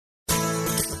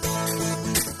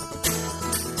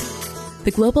The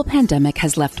global pandemic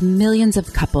has left millions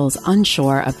of couples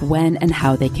unsure of when and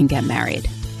how they can get married.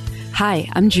 Hi,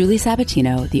 I'm Julie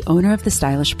Sabatino, the owner of The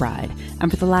Stylish Bride,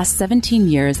 and for the last 17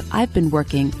 years, I've been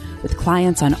working with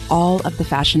clients on all of the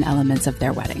fashion elements of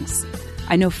their weddings.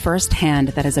 I know firsthand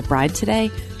that as a bride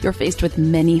today, you're faced with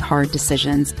many hard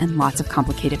decisions and lots of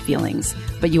complicated feelings,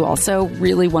 but you also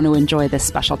really want to enjoy this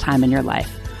special time in your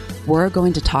life. We're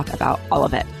going to talk about all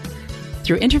of it.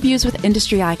 Through interviews with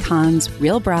industry icons,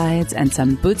 real brides, and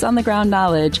some boots-on-the-ground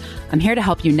knowledge, I'm here to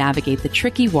help you navigate the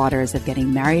tricky waters of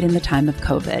getting married in the time of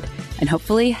COVID and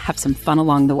hopefully have some fun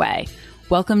along the way.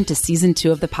 Welcome to Season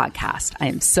 2 of the podcast. I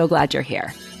am so glad you're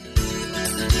here.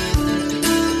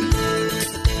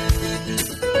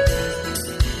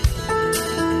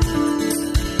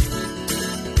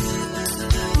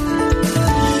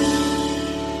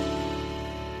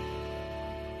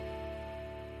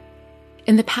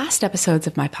 In the past episodes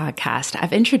of my podcast,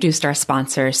 I've introduced our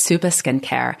sponsor, Supa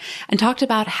Skincare, and talked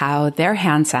about how their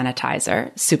hand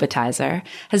sanitizer, Supatizer,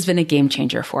 has been a game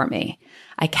changer for me.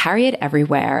 I carry it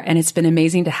everywhere, and it's been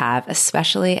amazing to have,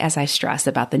 especially as I stress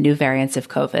about the new variants of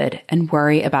COVID and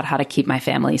worry about how to keep my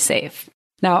family safe.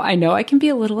 Now, I know I can be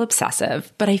a little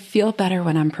obsessive, but I feel better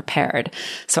when I'm prepared.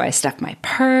 So I stuff my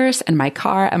purse and my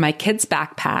car and my kids'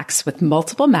 backpacks with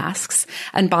multiple masks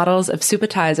and bottles of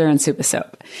Supatizer and Supa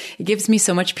Soap. It gives me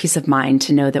so much peace of mind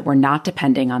to know that we're not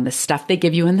depending on the stuff they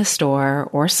give you in the store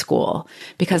or school,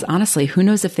 because honestly, who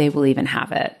knows if they will even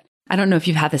have it. I don't know if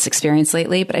you've had this experience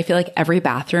lately, but I feel like every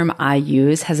bathroom I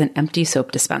use has an empty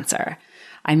soap dispenser.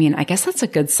 I mean, I guess that's a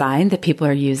good sign that people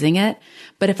are using it.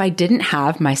 But if I didn't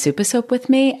have my Supa Soap with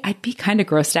me, I'd be kind of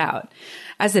grossed out.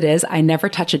 As it is, I never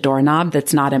touch a doorknob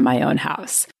that's not in my own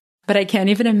house. But I can't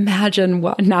even imagine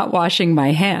not washing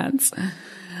my hands.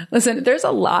 Listen, there's a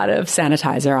lot of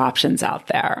sanitizer options out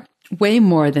there. Way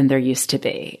more than there used to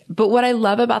be. But what I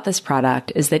love about this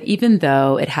product is that even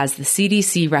though it has the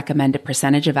CDC recommended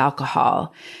percentage of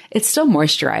alcohol, it's still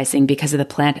moisturizing because of the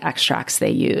plant extracts they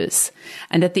use.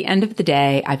 And at the end of the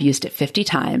day, I've used it 50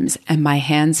 times and my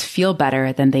hands feel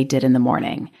better than they did in the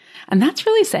morning. And that's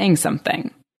really saying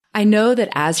something. I know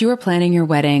that as you are planning your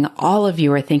wedding, all of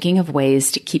you are thinking of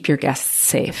ways to keep your guests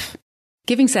safe.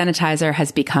 Giving sanitizer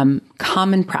has become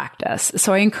common practice,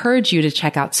 so I encourage you to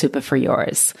check out Supa for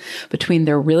yours. Between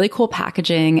their really cool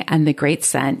packaging and the great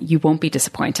scent, you won't be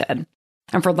disappointed.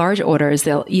 And for large orders,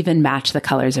 they'll even match the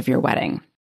colors of your wedding.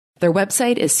 Their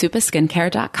website is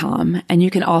supaskincare.com, and you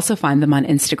can also find them on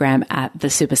Instagram at the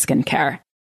Supa Skincare.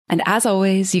 And as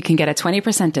always, you can get a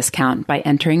 20% discount by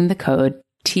entering the code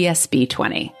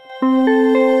TSB20.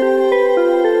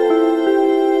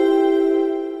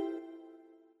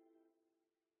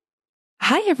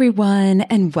 Hi, everyone,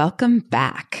 and welcome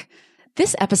back.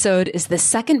 This episode is the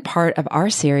second part of our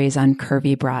series on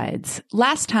curvy brides.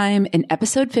 Last time, in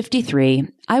episode 53,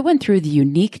 I went through the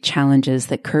unique challenges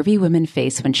that curvy women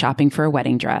face when shopping for a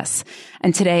wedding dress.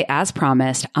 And today, as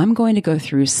promised, I'm going to go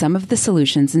through some of the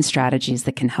solutions and strategies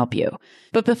that can help you.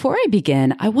 But before I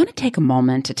begin, I want to take a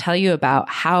moment to tell you about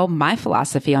how my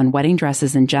philosophy on wedding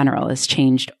dresses in general has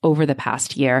changed over the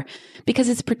past year, because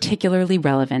it's particularly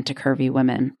relevant to curvy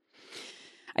women.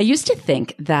 I used to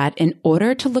think that in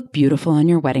order to look beautiful on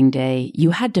your wedding day,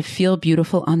 you had to feel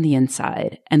beautiful on the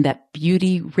inside and that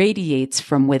beauty radiates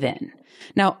from within.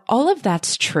 Now, all of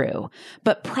that's true,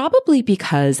 but probably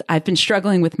because I've been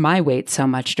struggling with my weight so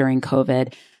much during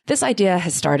COVID, this idea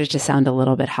has started to sound a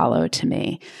little bit hollow to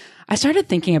me. I started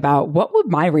thinking about what would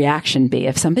my reaction be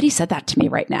if somebody said that to me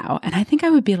right now? And I think I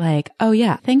would be like, oh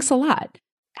yeah, thanks a lot.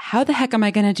 How the heck am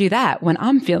I going to do that when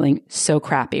I'm feeling so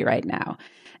crappy right now?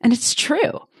 And it's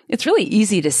true. It's really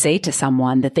easy to say to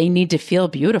someone that they need to feel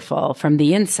beautiful from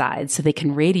the inside so they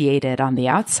can radiate it on the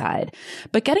outside.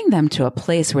 But getting them to a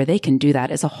place where they can do that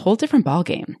is a whole different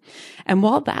ballgame. And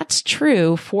while that's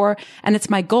true and it's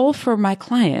my goal for my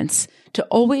clients to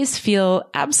always feel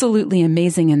absolutely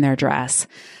amazing in their dress,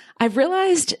 I've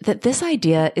realized that this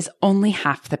idea is only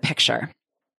half the picture.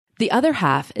 The other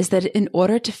half is that in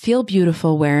order to feel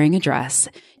beautiful wearing a dress,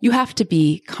 you have to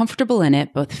be comfortable in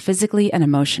it both physically and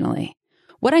emotionally.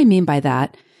 What I mean by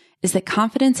that is that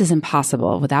confidence is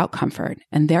impossible without comfort,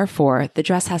 and therefore the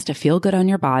dress has to feel good on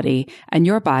your body, and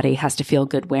your body has to feel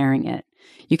good wearing it.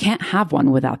 You can't have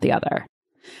one without the other.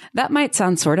 That might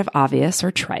sound sort of obvious or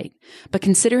trite, but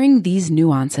considering these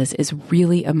nuances is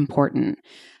really important.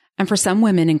 And for some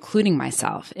women, including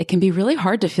myself, it can be really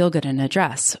hard to feel good in a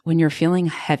dress when you're feeling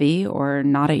heavy or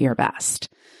not at your best.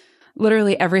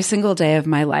 Literally every single day of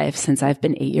my life since I've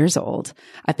been 8 years old,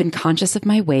 I've been conscious of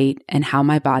my weight and how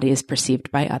my body is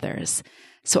perceived by others.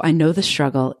 So I know the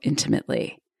struggle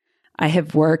intimately. I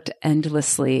have worked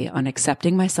endlessly on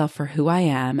accepting myself for who I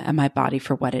am and my body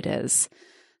for what it is.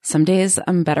 Some days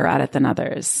I'm better at it than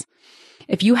others.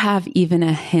 If you have even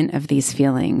a hint of these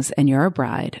feelings and you're a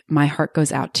bride, my heart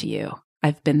goes out to you.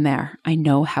 I've been there. I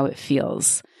know how it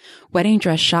feels. Wedding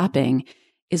dress shopping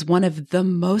is one of the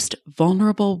most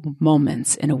vulnerable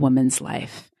moments in a woman's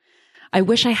life. I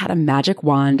wish I had a magic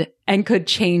wand and could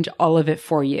change all of it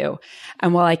for you.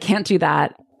 And while I can't do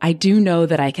that, I do know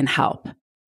that I can help.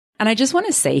 And I just want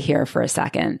to say here for a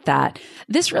second that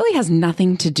this really has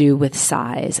nothing to do with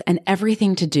size and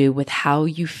everything to do with how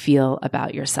you feel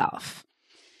about yourself.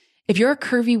 If you're a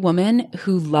curvy woman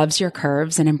who loves your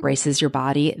curves and embraces your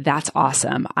body, that's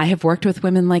awesome. I have worked with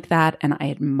women like that and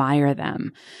I admire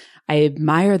them. I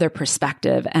admire their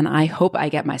perspective and I hope I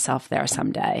get myself there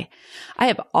someday. I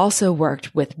have also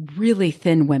worked with really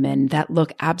thin women that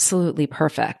look absolutely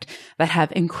perfect, that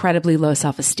have incredibly low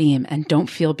self-esteem and don't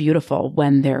feel beautiful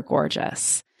when they're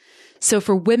gorgeous. So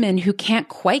for women who can't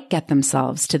quite get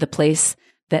themselves to the place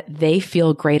that they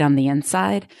feel great on the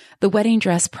inside, the wedding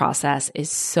dress process is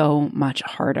so much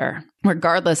harder,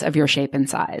 regardless of your shape and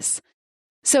size.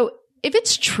 So if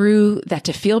it's true that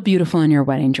to feel beautiful in your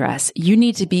wedding dress, you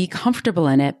need to be comfortable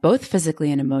in it, both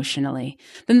physically and emotionally,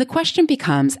 then the question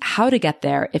becomes how to get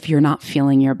there if you're not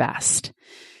feeling your best.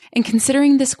 In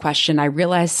considering this question, I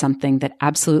realized something that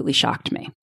absolutely shocked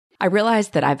me. I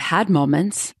realized that I've had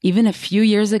moments, even a few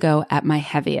years ago at my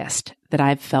heaviest, that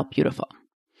I've felt beautiful.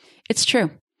 It's true.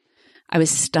 I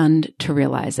was stunned to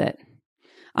realize it.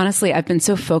 Honestly, I've been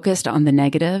so focused on the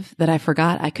negative that I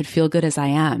forgot I could feel good as I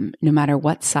am, no matter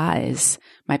what size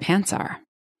my pants are.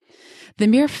 The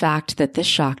mere fact that this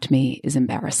shocked me is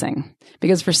embarrassing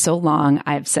because for so long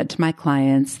I've said to my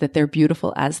clients that they're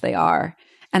beautiful as they are.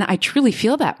 And I truly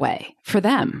feel that way for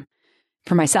them.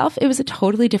 For myself, it was a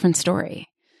totally different story.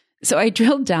 So I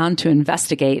drilled down to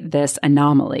investigate this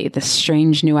anomaly, this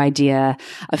strange new idea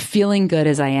of feeling good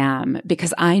as I am,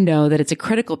 because I know that it's a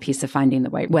critical piece of finding the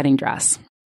right wedding dress.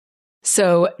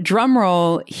 So drum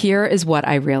roll, here is what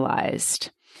I realized.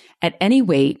 At any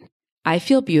weight, I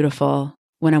feel beautiful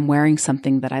when I'm wearing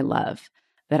something that I love,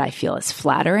 that I feel is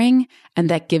flattering, and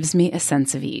that gives me a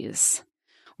sense of ease.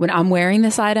 When I'm wearing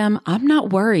this item, I'm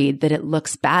not worried that it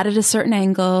looks bad at a certain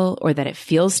angle, or that it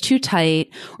feels too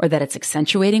tight, or that it's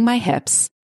accentuating my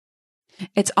hips.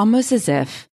 It's almost as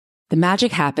if the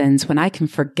magic happens when I can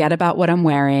forget about what I'm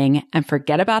wearing and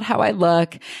forget about how I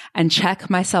look and check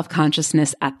my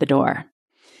self-consciousness at the door.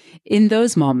 In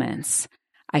those moments,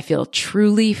 I feel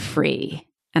truly free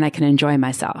and I can enjoy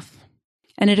myself.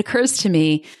 And it occurs to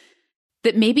me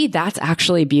that maybe that's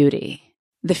actually beauty,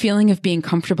 the feeling of being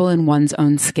comfortable in one's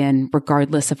own skin,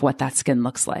 regardless of what that skin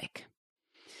looks like.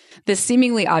 This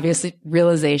seemingly obvious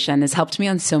realization has helped me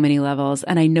on so many levels,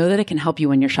 and I know that it can help you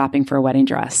when you're shopping for a wedding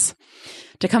dress.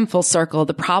 To come full circle,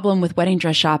 the problem with wedding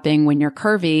dress shopping when you're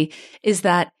curvy is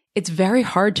that it's very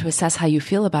hard to assess how you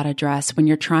feel about a dress when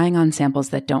you're trying on samples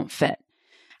that don't fit.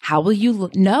 How will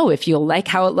you know if you'll like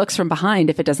how it looks from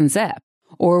behind if it doesn't zip?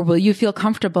 Or will you feel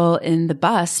comfortable in the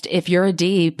bust if you're a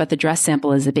D, but the dress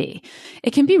sample is a B?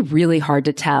 It can be really hard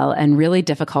to tell and really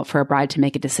difficult for a bride to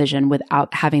make a decision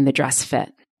without having the dress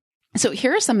fit. So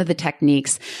here are some of the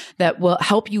techniques that will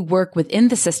help you work within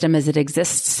the system as it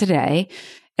exists today,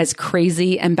 as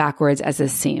crazy and backwards as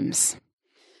this seems.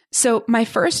 So my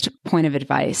first point of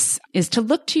advice is to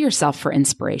look to yourself for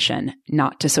inspiration,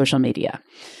 not to social media.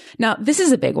 Now, this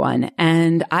is a big one,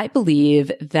 and I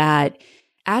believe that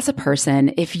as a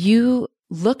person, if you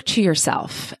look to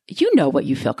yourself, you know what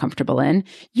you feel comfortable in,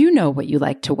 you know what you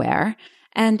like to wear,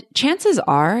 and chances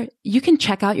are you can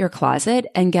check out your closet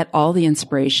and get all the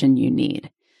inspiration you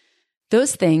need.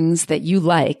 Those things that you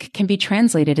like can be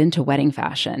translated into wedding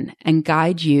fashion and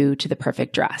guide you to the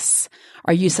perfect dress.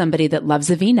 Are you somebody that loves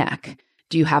a V-neck?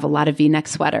 Do you have a lot of V-neck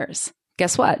sweaters?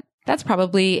 Guess what? That's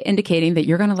probably indicating that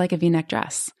you're going to like a V-neck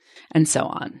dress, and so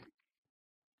on.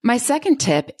 My second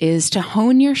tip is to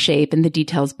hone your shape and the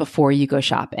details before you go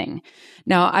shopping.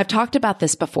 Now, I've talked about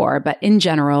this before, but in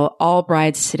general, all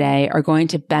brides today are going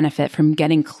to benefit from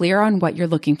getting clear on what you're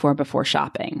looking for before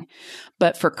shopping.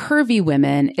 But for curvy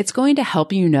women, it's going to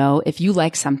help you know if you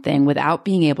like something without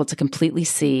being able to completely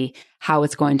see how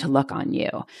it's going to look on you.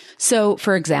 So,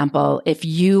 for example, if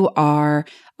you are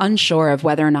unsure of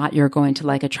whether or not you're going to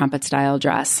like a trumpet style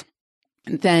dress,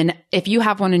 then if you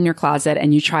have one in your closet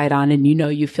and you try it on and you know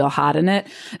you feel hot in it,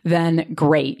 then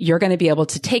great. You're going to be able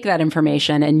to take that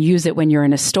information and use it when you're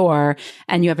in a store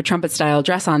and you have a trumpet style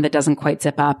dress on that doesn't quite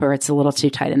zip up or it's a little too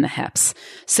tight in the hips.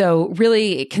 So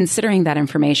really considering that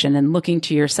information and looking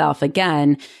to yourself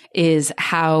again is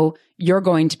how you're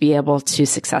going to be able to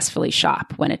successfully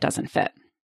shop when it doesn't fit.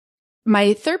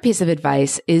 My third piece of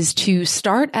advice is to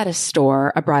start at a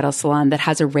store, a bridal salon that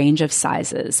has a range of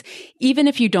sizes, even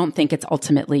if you don't think it's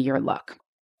ultimately your look.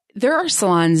 There are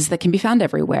salons that can be found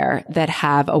everywhere that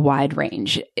have a wide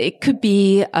range. It could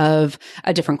be of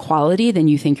a different quality than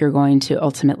you think you're going to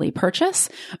ultimately purchase,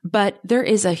 but there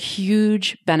is a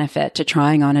huge benefit to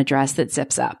trying on a dress that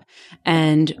zips up.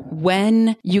 And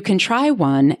when you can try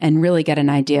one and really get an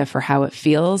idea for how it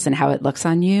feels and how it looks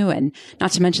on you, and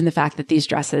not to mention the fact that these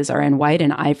dresses are in white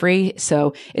and ivory,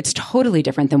 so it's totally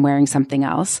different than wearing something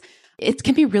else. It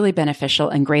can be really beneficial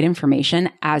and great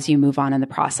information as you move on in the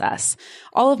process.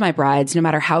 All of my brides, no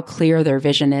matter how clear their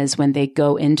vision is when they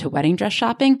go into wedding dress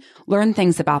shopping, learn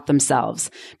things about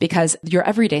themselves because your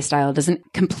everyday style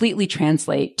doesn't completely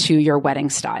translate to your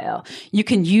wedding style. You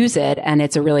can use it and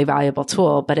it's a really valuable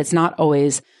tool, but it's not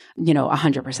always,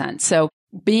 100%. So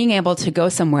being able to go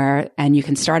somewhere and you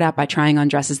can start out by trying on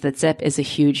dresses that zip is a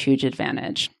huge, huge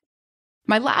advantage.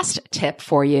 My last tip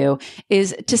for you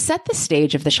is to set the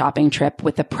stage of the shopping trip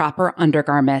with the proper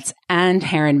undergarments and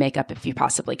hair and makeup if you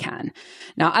possibly can.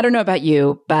 Now, I don't know about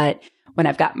you, but when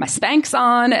I've got my Spanx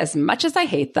on, as much as I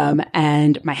hate them,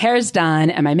 and my hair's done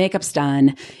and my makeup's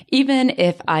done, even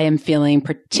if I am feeling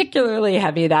particularly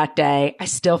heavy that day, I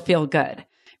still feel good.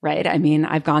 Right? I mean,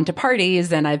 I've gone to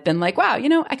parties and I've been like, wow,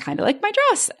 I kind of like my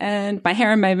dress and my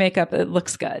hair and my makeup, it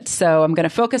looks good. So I'm going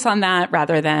to focus on that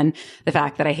rather than the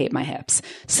fact that I hate my hips.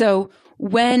 So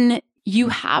when you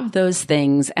have those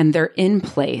things and they're in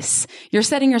place, you're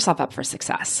setting yourself up for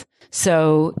success.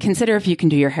 So consider if you can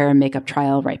do your hair and makeup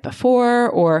trial right before,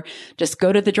 or just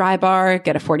go to the dry bar,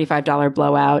 get a $45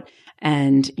 blowout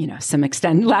and, some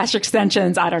lash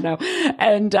extensions. I don't know.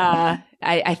 And,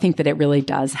 I think that it really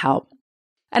does help.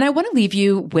 And I want to leave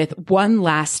you with one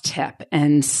last tip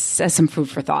and some food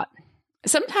for thought.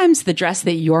 Sometimes the dress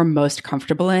that you're most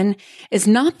comfortable in is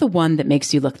not the one that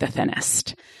makes you look the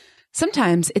thinnest.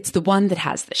 Sometimes it's the one that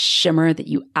has the shimmer that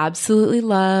you absolutely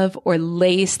love, or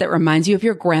lace that reminds you of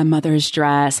your grandmother's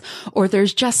dress, or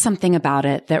there's just something about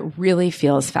it that really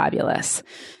feels fabulous.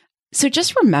 So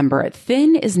just remember,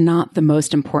 thin is not the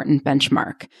most important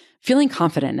benchmark. Feeling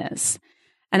confident is.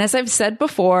 And as I've said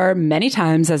before many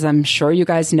times, as I'm sure you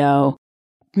guys know,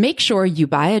 make sure you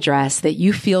buy a dress that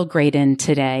you feel great in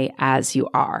today as you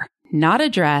are, not a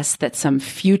dress that some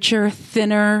future,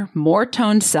 thinner, more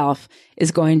toned self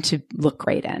is going to look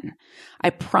great in. I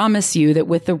promise you that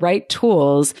with the right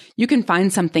tools, you can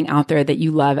find something out there that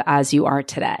you love as you are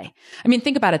today. I mean,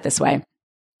 think about it this way.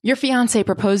 Your fiance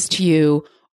proposed to you,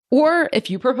 or if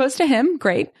you proposed to him,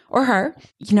 great, or her,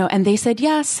 and they said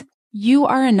yes. You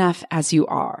are enough as you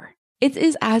are. It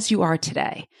is as you are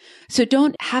today. So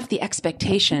don't have the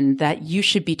expectation that you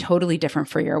should be totally different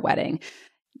for your wedding.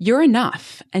 You're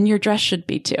enough, and your dress should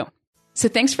be too. So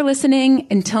thanks for listening.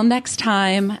 Until next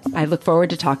time, I look forward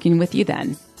to talking with you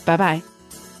then. Bye-bye.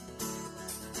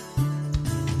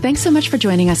 Thanks so much for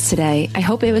joining us today. I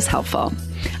hope it was helpful.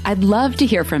 I'd love to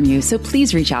hear from you, so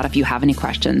please reach out if you have any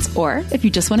questions or if you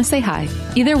just want to say hi.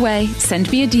 Either way,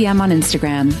 send me a DM on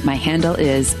Instagram. My handle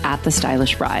is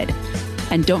 @thestylishbride.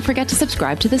 And don't forget to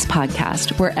subscribe to this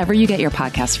podcast wherever you get your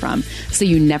podcasts from, so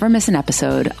you never miss an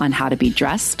episode on how to be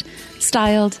dressed,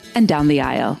 styled, and down the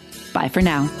aisle. Bye for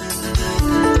now.